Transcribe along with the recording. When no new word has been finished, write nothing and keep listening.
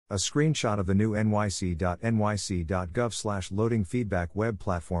A screenshot of the new nyc.nyc.gov/loading feedback web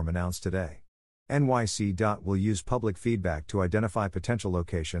platform announced today. NYC. Will use public feedback to identify potential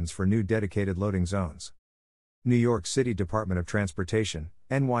locations for new dedicated loading zones. New York City Department of Transportation,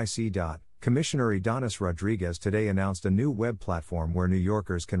 NYC. Commissioner Adonis Rodriguez today announced a new web platform where New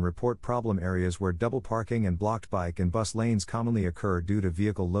Yorkers can report problem areas where double parking and blocked bike and bus lanes commonly occur due to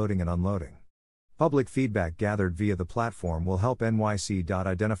vehicle loading and unloading. Public feedback gathered via the platform will help NYC.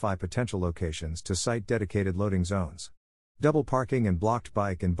 Identify potential locations to site dedicated loading zones. Double parking and blocked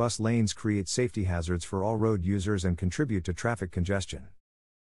bike and bus lanes create safety hazards for all road users and contribute to traffic congestion.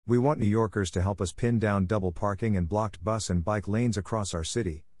 We want New Yorkers to help us pin down double parking and blocked bus and bike lanes across our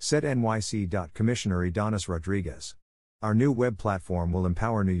city, said NYC. Commissioner Adonis Rodriguez. Our new web platform will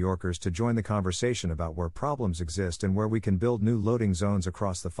empower New Yorkers to join the conversation about where problems exist and where we can build new loading zones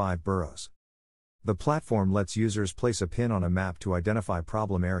across the 5 boroughs. The platform lets users place a pin on a map to identify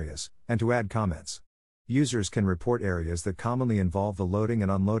problem areas, and to add comments. Users can report areas that commonly involve the loading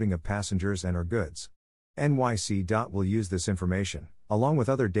and unloading of passengers and/or goods. NYC. Will use this information, along with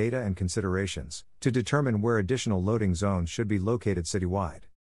other data and considerations, to determine where additional loading zones should be located citywide.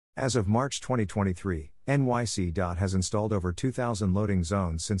 As of March 2023, NYC. Has installed over 2,000 loading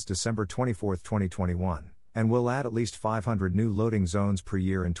zones since December 24, 2021. And will add at least 500 new loading zones per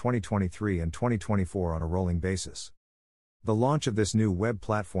year in 2023 and 2024 on a rolling basis. The launch of this new web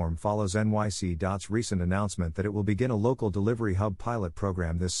platform follows NYC.'s recent announcement that it will begin a local delivery hub pilot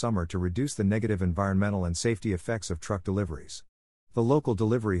program this summer to reduce the negative environmental and safety effects of truck deliveries. The local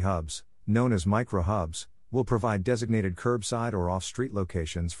delivery hubs, known as micro-hubs, will provide designated curbside or off-street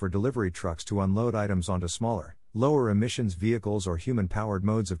locations for delivery trucks to unload items onto smaller, lower-emissions vehicles or human-powered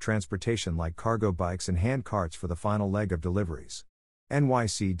modes of transportation like cargo bikes and hand carts for the final leg of deliveries.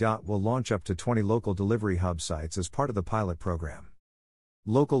 NYC. Will launch up to 20 local delivery hub sites as part of the pilot program.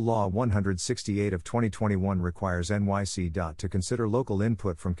 Local Law 168 of 2021 requires NYC. To consider local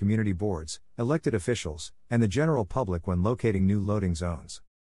input from community boards, elected officials, and the general public when locating new loading zones.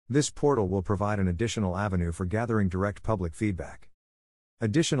 This portal will provide an additional avenue for gathering direct public feedback.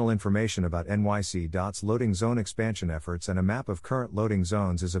 Additional information about NYC.'s loading zone expansion efforts and a map of current loading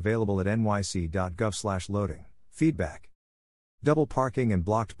zones is available at nyc.gov/loading. Feedback. Double parking and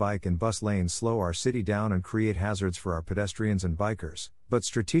blocked bike and bus lanes slow our city down and create hazards for our pedestrians and bikers, but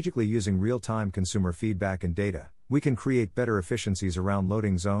strategically using real-time consumer feedback and data, we can create better efficiencies around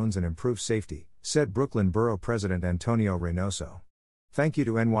loading zones and improve safety, said Brooklyn Borough President Antonio Reynoso. Thank you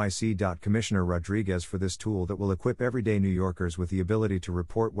to NYC. Commissioner Rodriguez for this tool that will equip everyday New Yorkers with the ability to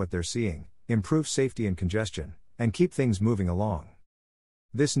report what they're seeing, improve safety and congestion, and keep things moving along.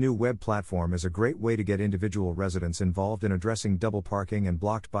 This new web platform is a great way to get individual residents involved in addressing double parking and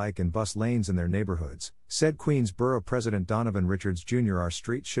blocked bike and bus lanes in their neighborhoods, said Queens Borough President Donovan Richards Jr. Our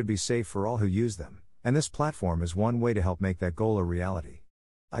streets should be safe for all who use them, and this platform is one way to help make that goal a reality.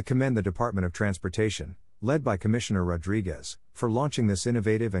 I commend the Department of Transportation, led by Commissioner Rodriguez, for launching this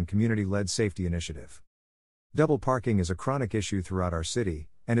innovative and community-led safety initiative. Double parking is a chronic issue throughout our city,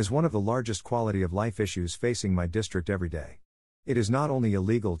 and is one of the largest quality of life issues facing my district every day. It is not only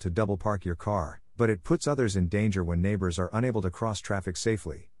illegal to double park your car, but it puts others in danger when neighbors are unable to cross traffic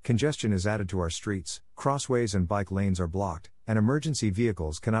safely, congestion is added to our streets, crossways and bike lanes are blocked, and emergency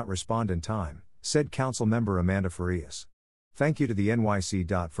vehicles cannot respond in time, said Council Member Amanda Farias. Thank you to the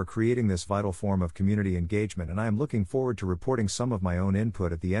NYC. For creating this vital form of community engagement, and I am looking forward to reporting some of my own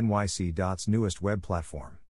input at the NYC.'s newest web platform.